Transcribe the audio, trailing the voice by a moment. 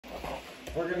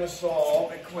we're going to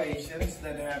solve equations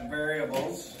that have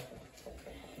variables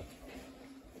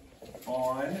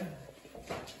on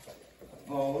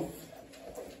both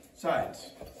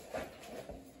sides.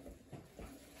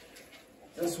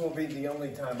 This will be the only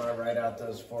time I write out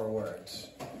those 4 words.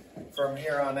 From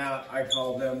here on out, I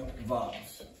call them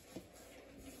VOBS.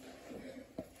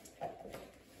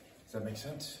 Does that make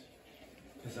sense?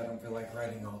 Because I don't feel like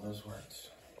writing all those words.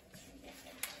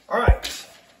 All right.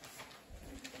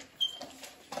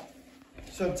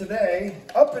 So today,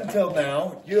 up until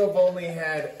now, you have only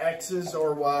had X's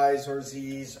or Y's or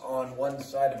Z's on one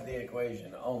side of the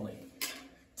equation only.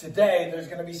 Today, there's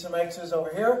going to be some X's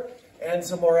over here and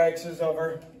some more X's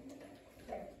over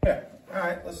here. All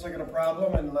right, let's look at a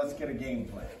problem and let's get a game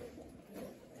plan.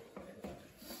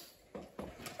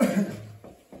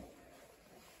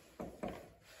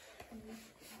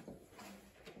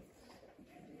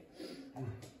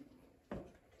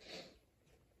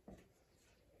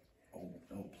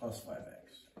 Plus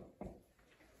 5x.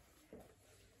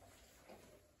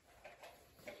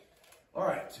 All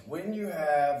right, when you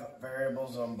have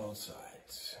variables on both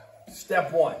sides,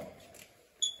 step 1,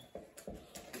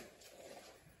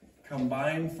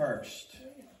 combine first.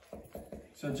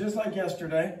 So just like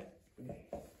yesterday,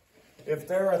 if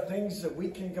there are things that we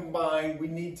can combine, we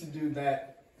need to do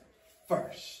that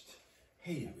first.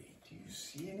 Haley, do you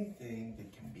see anything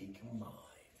that can be combined?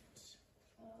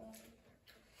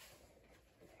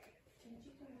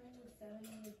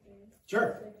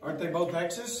 Sure. Aren't they both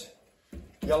X's?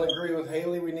 Y'all agree with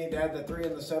Haley we need to add the 3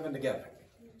 and the 7 together.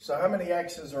 So how many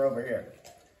X's are over here?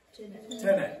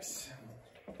 10x.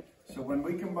 So when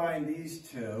we combine these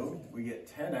two, we get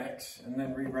 10x and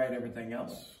then rewrite everything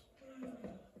else.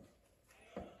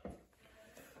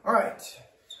 All right.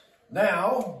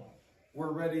 Now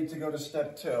we're ready to go to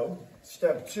step 2.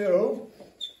 Step 2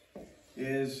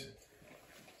 is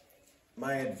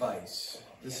my advice.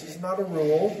 This is not a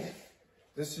rule.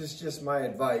 This is just my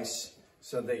advice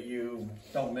so that you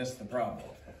don't miss the problem.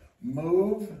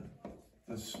 Move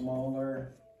the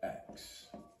smaller x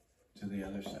to the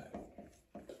other side.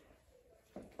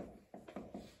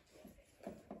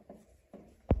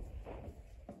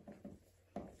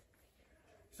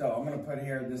 So I'm going to put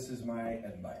here, this is my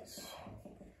advice.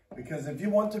 Because if you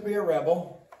want to be a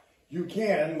rebel, you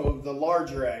can move the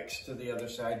larger x to the other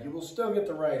side. You will still get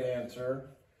the right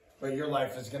answer, but your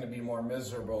life is going to be more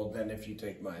miserable than if you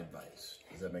take my advice.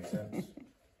 Does that make sense?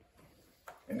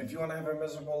 And if you want to have a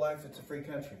miserable life, it's a free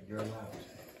country. You're allowed.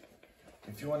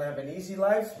 If you want to have an easy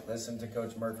life, listen to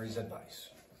Coach Murphy's advice.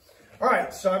 All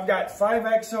right, so I've got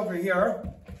 5x over here,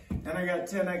 and I got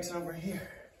 10x over here.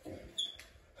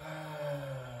 Who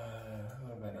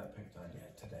have I not picked on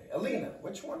yet today? Alina,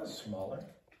 which one is smaller?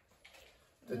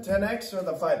 The 10x or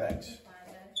the 5x?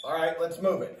 All right, let's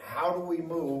move it. How do we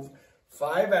move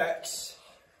 5x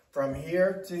from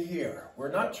here to here?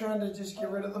 We're not trying to just get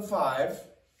rid of the 5.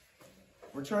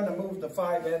 We're trying to move the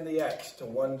 5 and the x to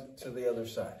the other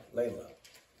side. Layla.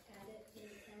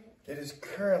 It is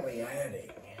currently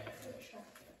adding.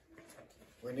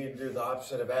 We need to do the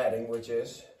opposite of adding, which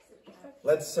is,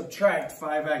 let's subtract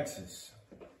 5x's.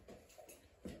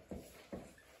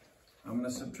 I'm going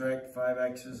to subtract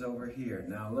 5x's over here.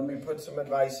 Now, let me put some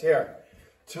advice here.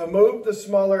 To move the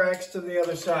smaller x to the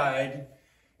other side,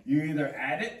 you either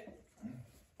add it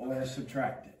or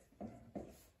subtract it.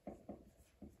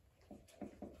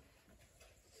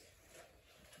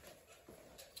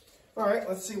 All right,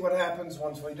 let's see what happens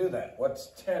once we do that.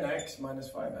 What's 10x minus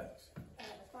 5x?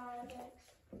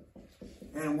 5x.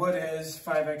 And what is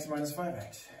 5x minus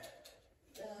 5x?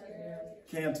 0.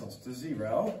 Cancels to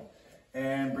 0.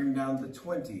 And bring down the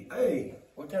 20. Hey,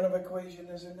 what kind of equation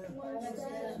is it now? 1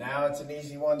 step. Now it's an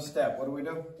easy 1 step. What do we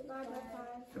do? Divide by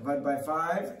 5. Divide by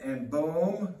 5, and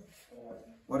boom. 4.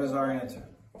 What is our answer?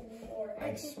 4.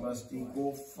 X must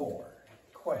equal 4.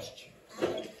 Question.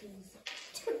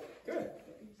 Good.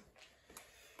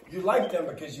 You like them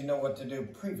because you know what to do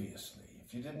previously.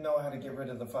 If you didn't know how to get rid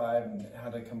of the 5 and how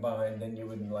to combine, then you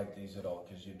wouldn't like these at all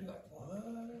because you'd be like, what?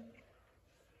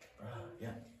 Yeah.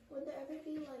 Would there ever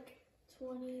be like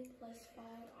 20 plus 5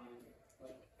 on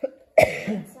like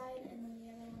one side and then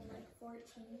the other one like 14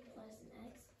 plus an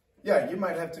x? Yeah, you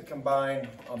might have to combine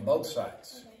on both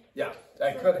sides. Okay. Yeah,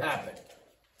 that could happen.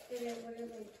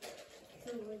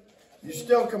 So You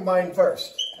still combine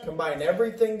first. Combine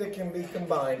everything that can be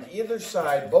combined, either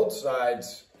side, both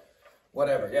sides,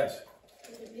 whatever. Yes?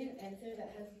 Would it be an answer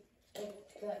that has,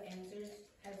 like, the answers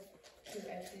have 2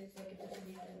 x's, like it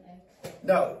doesn't have an x?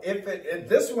 No, if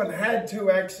this one had 2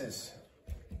 x's,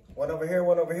 one over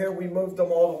here, we moved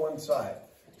them all to one side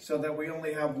so that we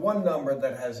only have one number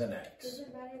that has an x. does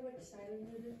it matter which side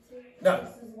dividing it into? No.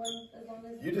 This is one, as long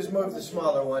as You just move the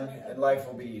smaller one and life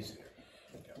will be easier.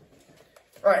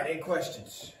 All right, 8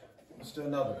 questions. Let's do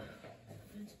another one.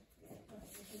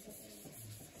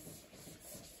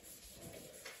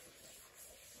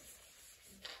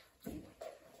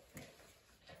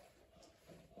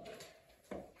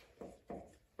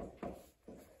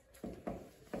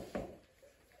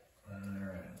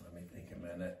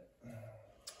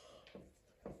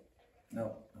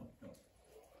 No.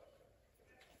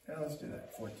 Yeah, let's do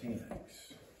that.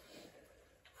 14x.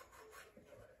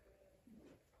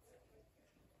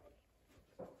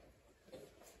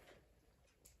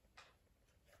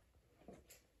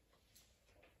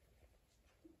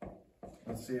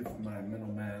 Let's see if my mental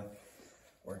math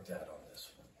worked out on this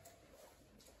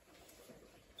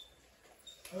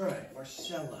one. All right,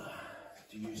 Marcella,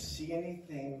 do you see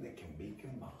anything that can be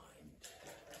combined?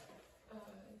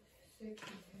 6 and 10.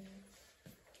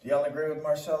 Do y'all agree with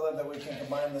Marcella that we can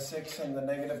combine the 6 and the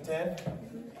negative 10?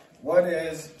 What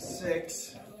is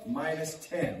 6 minus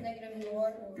 10?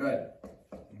 -4. Good.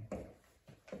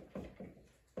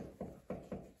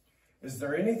 Is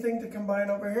there anything to combine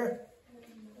over here?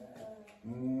 You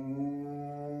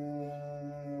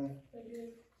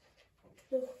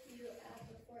add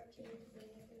the 14 to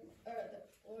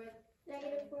the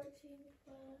negative 14.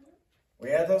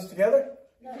 We add those together?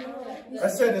 No. I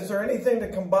said, is there anything to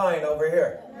combine over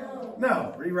here? No.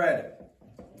 No, rewrite it.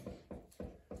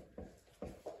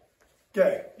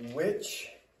 Okay, which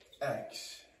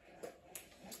x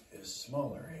is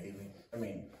smaller, Haley? I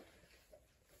mean,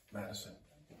 Madison.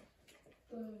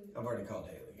 I've already called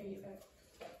Haley.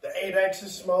 The 8x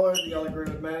is smaller. Do y'all agree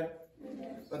with Matt?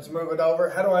 Let's move it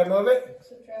over. How do I move it?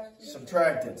 Subtract.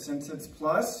 Subtract it. Since it's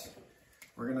plus,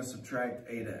 we're going to subtract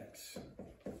 8x.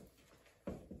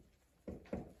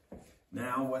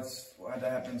 Now, what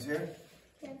happens here?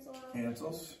 Cancel out.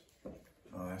 Cancels.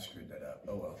 Oh, I screwed that up.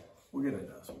 Oh well, we'll get a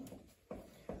decimal.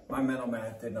 My mental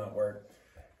math did not work.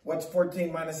 What's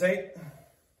 14 minus 8?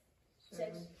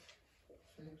 6.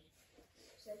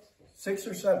 6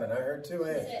 or 7? I heard 2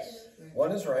 A's. 6.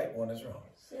 One is right, one is wrong.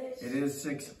 6. It is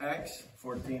 6x.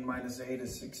 14 minus 8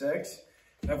 is 6x.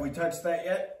 Have we touched that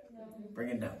yet? No. Bring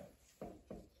it down.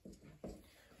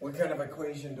 What kind of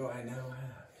equation do I now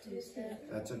have?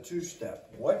 2-step. That's a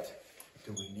 2-step. What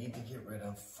do we need to get rid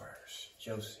of first?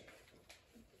 Josie.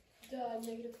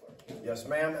 Negative 14. Yes,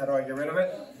 ma'am. How do I get rid of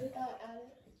it? Add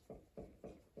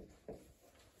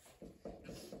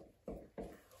it.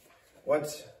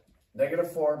 What's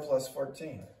negative 4 plus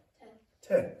 14?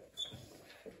 10.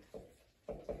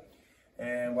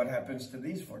 And what happens to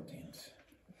these 14s?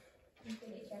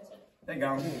 There you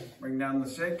go. Bring down the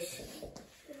 6.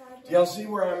 Do y'all see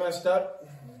where I messed up?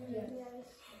 Yes.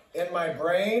 In my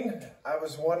brain, I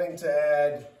was wanting to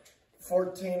add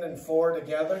 14 and 4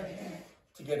 together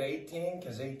to get 18,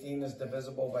 because 18 is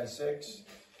divisible by 6.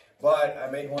 But I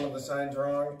made one of the signs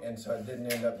wrong, and so it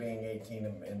didn't end up being 18,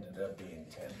 and ended up being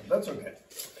 10. But that's okay.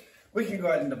 We can go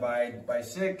ahead and divide by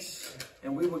 6,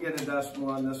 and we will get a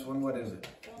decimal on this one. What is it?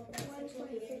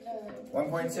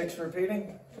 1.6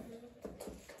 repeating?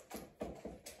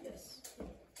 Yes.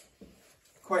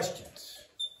 Questions?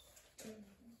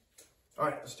 All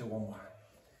right, let's do one more.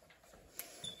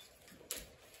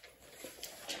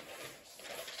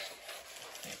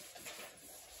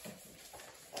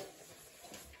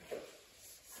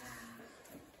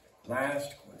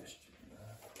 Last question.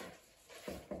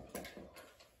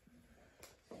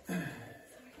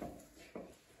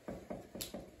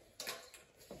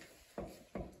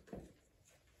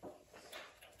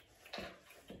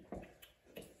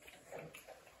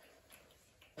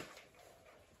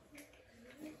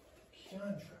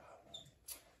 Kendra,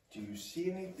 do you see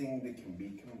anything that can be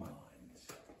combined?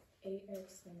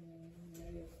 8x and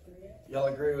negative 3x. Y'all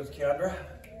agree with Kendra?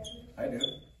 I do.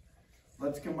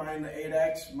 Let's combine the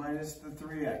 8x minus the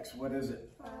 3x. What is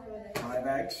it?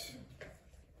 5x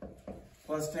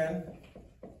plus 10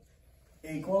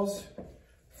 equals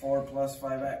 4 plus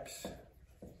 5x.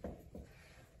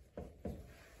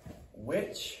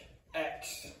 Which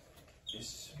x is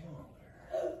smaller?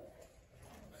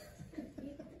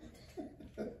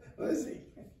 Lizzie,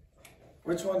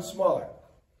 which one's smaller?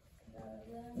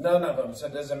 None of them. So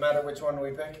does it matter which one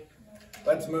we pick?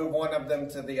 Let's move one of them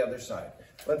to the other side.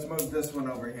 Let's move this one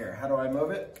over here. How do I move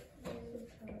it?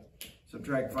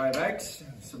 Subtract 5x.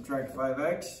 Subtract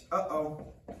 5x. Uh-oh.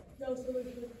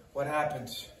 What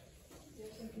happens?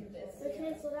 They're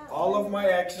canceled out. All of my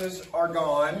x's are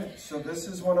gone. So this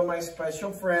is one of my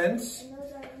special friends. And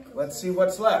those are incomplete. Let's see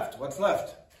what's left. What's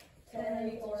left? 10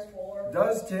 equals 4.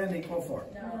 Does 10 equal 4?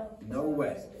 No. No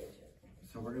way.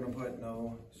 So we're going to put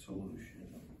no solution.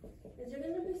 Is there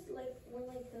gonna be like one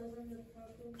like those on the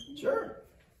problem? Sure.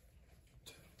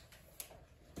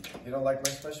 You don't like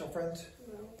my special friends?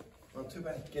 No. Well, too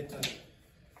bad.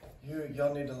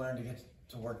 Y'all need to learn to get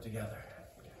to work together.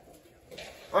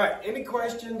 All right, any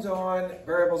questions on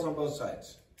variables on both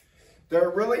sides? They're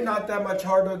really not that much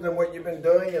harder than what you've been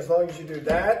doing. As long as you do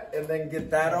that and then get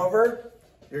that over,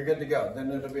 you're good to go. Then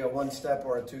it'll be a 1-step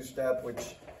or a 2-step,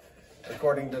 which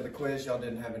according to the quiz, y'all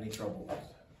didn't have any trouble with.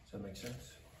 Does that make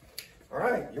sense? All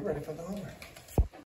right, you're ready for the homework.